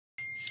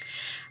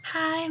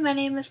Hi, my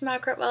name is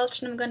Margaret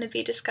Welch, and I'm going to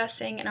be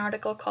discussing an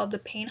article called The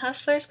Pain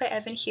Hustlers by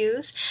Evan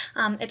Hughes.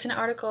 It's an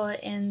article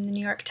in the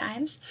New York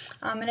Times,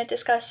 and it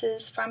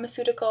discusses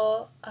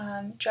pharmaceutical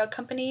drug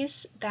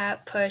companies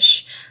that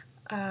push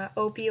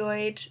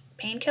opioid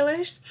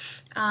painkillers.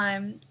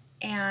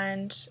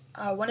 And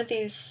one of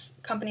these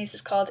companies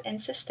is called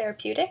Insys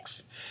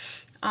Therapeutics,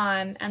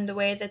 and the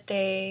way that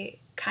they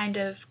kind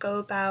of go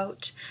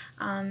about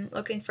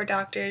looking for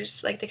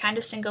doctors, like they kind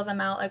of single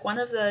them out. Like one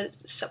of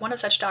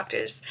such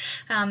doctors,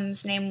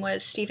 his name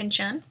was Stephen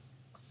Chen,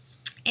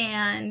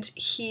 and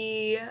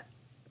he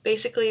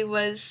basically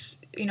was,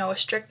 a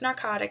strict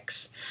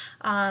narcotics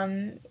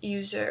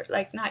user,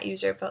 like not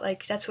user, but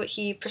like that's what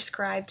he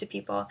prescribed to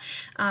people.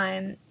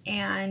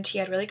 And he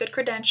had really good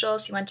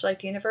credentials. He went to like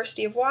the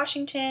University of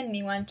Washington, and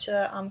he went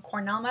to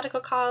Cornell Medical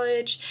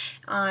College,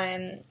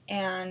 and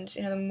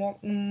the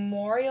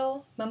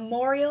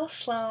Memorial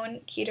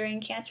Sloan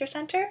Kettering Cancer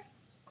Center.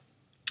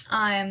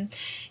 And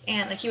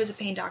like he was a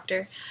pain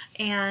doctor,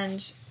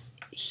 and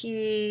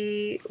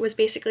he was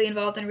basically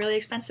involved in a really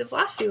expensive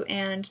lawsuit,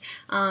 and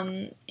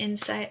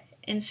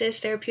Insys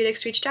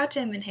Therapeutics reached out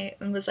to him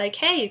and was like,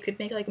 hey, you could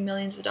make like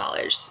millions of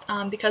dollars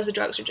because the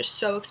drugs are just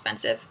so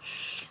expensive.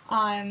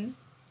 And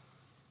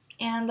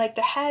like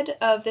the head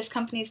of this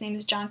company's name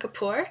is John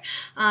Kapoor,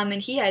 and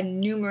he had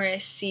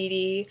numerous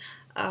seedy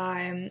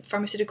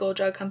pharmaceutical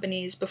drug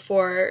companies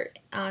before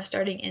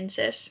starting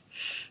Insys.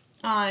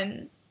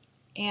 And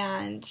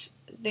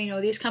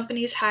these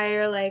companies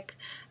hire like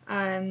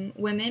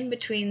women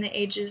between the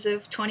ages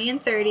of 20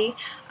 and 30,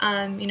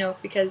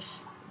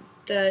 because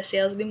the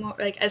sales would be more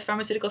like as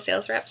pharmaceutical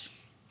sales reps.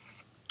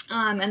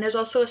 And there's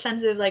also a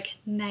sense of like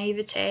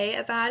naivete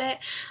about it,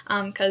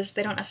 because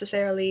they don't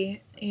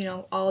necessarily,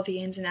 know all the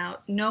ins and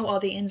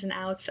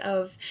outs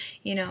of,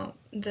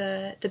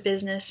 the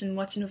business and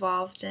what's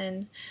involved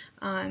and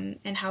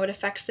how it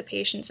affects the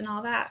patients and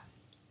all that.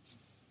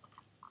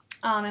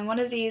 And one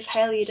of these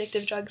highly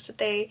addictive drugs that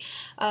they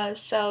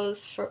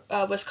sells for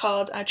was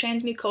called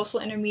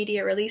transmucosal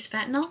intermediate release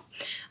fentanyl,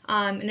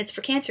 and it's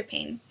for cancer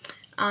pain.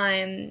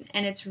 And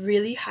it's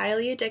really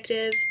highly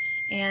addictive,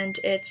 and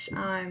it's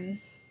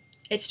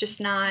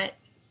not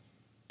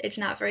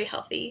very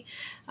healthy.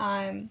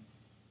 And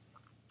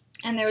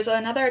there was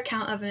another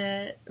account of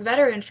a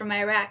veteran from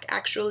Iraq,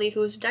 actually, who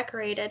was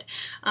decorated,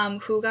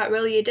 who got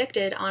really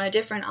addicted on a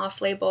different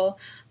off-label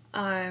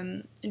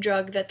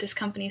drug that this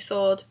company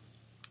sold.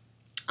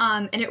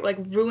 And it like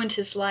ruined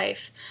his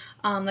life.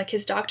 Like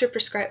his doctor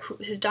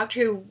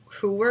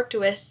who worked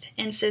with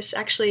Insys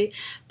actually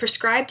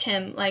prescribed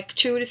him like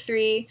 2 to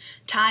 3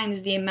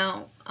 times the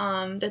amount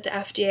that the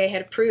FDA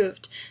had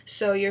approved.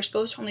 So you're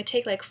supposed to only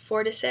take like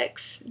 4 to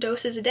 6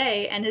 doses a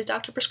day, and his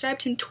doctor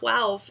prescribed him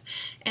 12,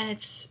 and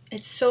it's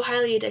so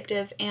highly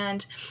addictive.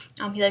 And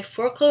he like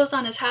foreclosed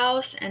on his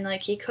house, and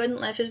like he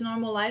couldn't live his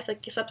normal life.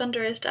 Like he slept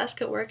under his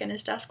desk at work, and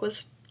his desk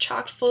was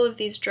chock full of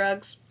these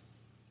drugs.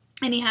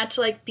 And he had to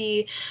like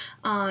be,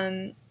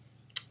 like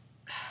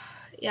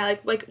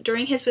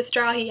during his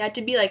withdrawal, he had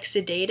to be like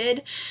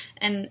sedated,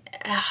 and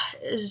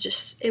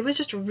it was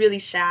just really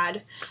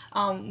sad,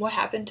 what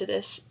happened to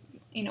this,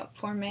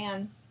 poor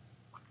man.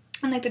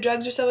 And like the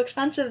drugs are so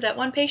expensive that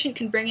one patient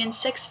can bring in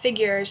 6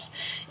 figures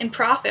in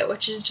profit,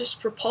 which is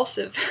just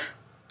repulsive.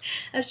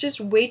 That's just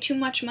way too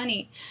much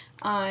money.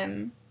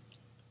 And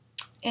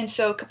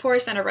so Kapoor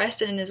has been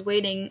arrested and is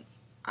waiting,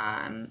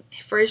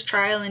 for his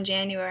trial in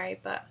January,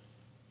 but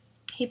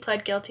he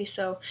pled guilty,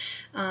 so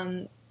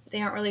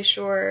they aren't really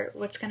sure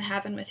what's going to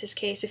happen with his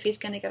case, if he's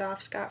going to get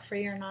off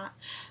scot-free or not.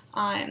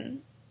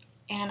 And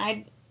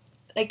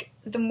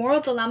the moral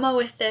dilemma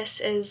with this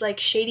is like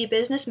shady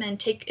businessmen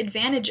take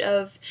advantage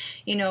of,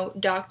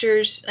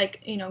 doctors,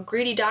 like,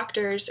 greedy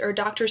doctors or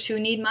doctors who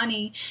need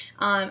money,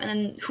 and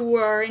then who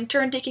are in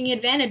turn taking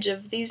advantage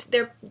of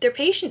their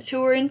patients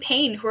who are in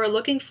pain, who are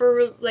looking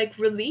for like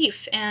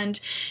relief. And,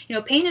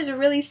 pain is a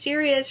really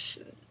serious,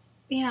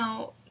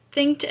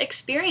 thing to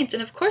experience,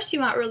 and of course you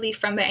want relief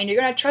from it, and you're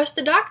going to trust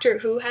the doctor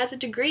who has a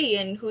degree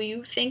and who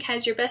you think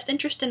has your best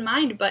interest in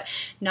mind, but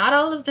not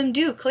all of them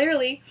do,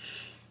 clearly.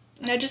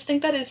 And I just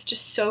think that is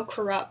just so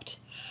corrupt,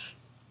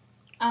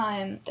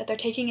 that they're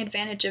taking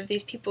advantage of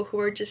these people who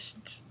are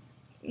just,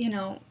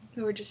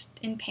 who are just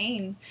in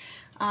pain.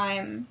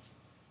 And,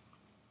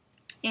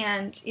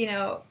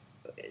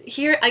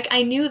 here, like,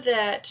 I knew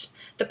that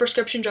the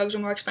prescription drugs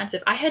were more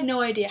expensive. I had no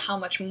idea how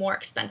much more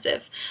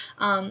expensive.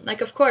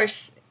 Like, of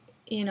course,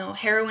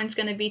 heroin's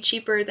going to be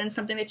cheaper than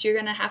something that you're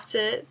going to have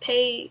to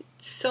pay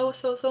so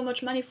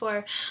much money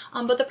for.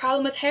 But the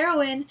problem with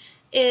heroin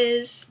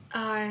is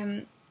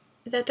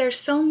that there's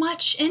so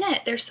much in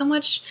it. There's so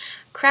much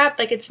crap.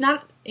 Like, it's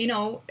not,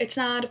 it's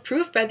not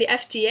approved by the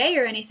FDA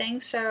or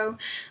anything. So,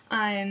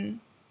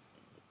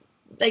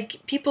 like,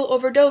 people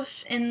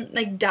overdose and,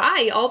 like,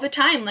 die all the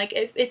time. Like,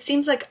 it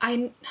seems like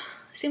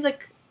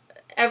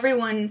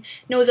everyone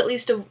knows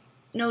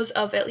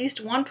of at least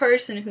one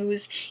person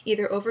who's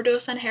either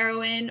overdosed on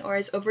heroin or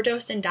has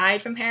overdosed and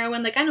died from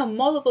heroin. Like, I know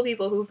multiple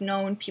people who've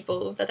known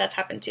people that's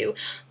happened to.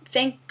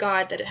 thank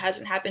God that it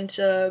hasn't happened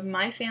to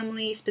my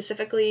family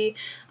specifically,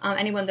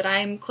 anyone that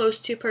I'm close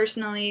to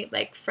personally,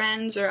 like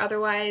friends or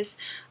otherwise,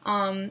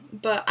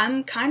 but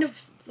I'm kind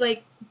of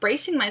like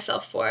bracing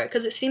myself for it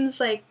because it seems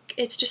like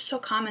it's just so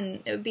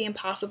common. It would be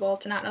impossible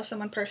to not know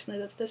someone personally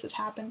that this has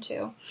happened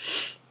to.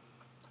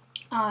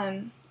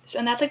 And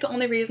that's like the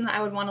only reason that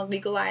I would want to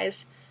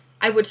legalize.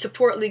 I would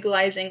support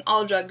legalizing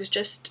all drugs,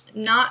 just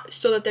not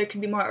so that there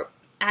could be more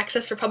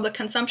access for public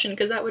consumption,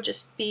 because that would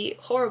just be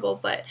horrible.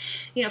 But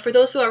you know, for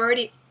those who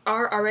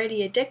are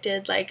already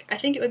addicted, like, I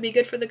think it would be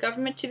good for the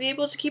government to be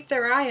able to keep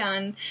their eye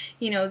on,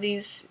 you know,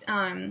 these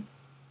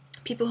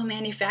people who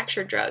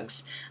manufacture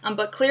drugs.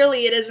 But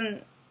clearly, it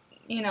isn't.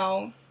 You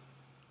know,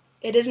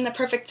 it isn't a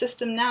perfect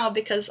system now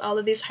because all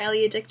of these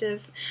highly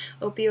addictive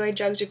opioid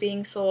drugs are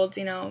being sold,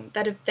 you know,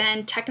 that have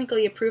been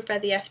technically approved by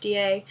the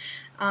FDA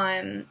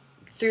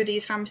through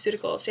these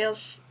pharmaceutical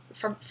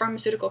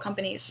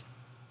companies.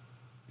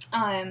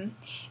 And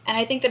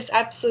I think that it's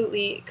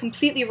absolutely,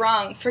 completely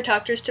wrong for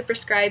doctors to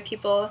prescribe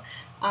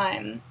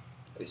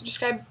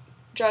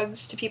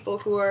drugs to people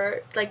who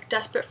are like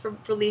desperate for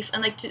relief,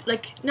 and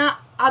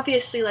not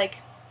obviously,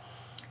 like,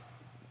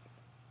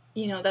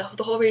 you know,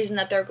 the whole reason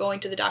that they're going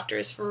to the doctor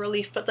is for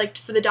relief, but like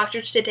for the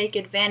doctor to take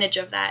advantage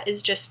of that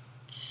is just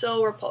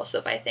so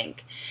repulsive, I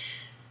think.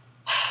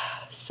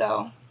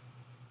 So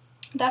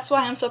that's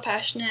why I'm so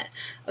passionate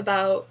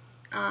about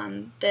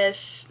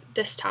this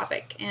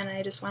topic, and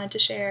I just wanted to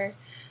share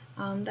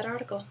that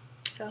article.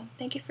 So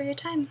thank you for your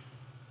time.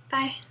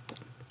 Bye.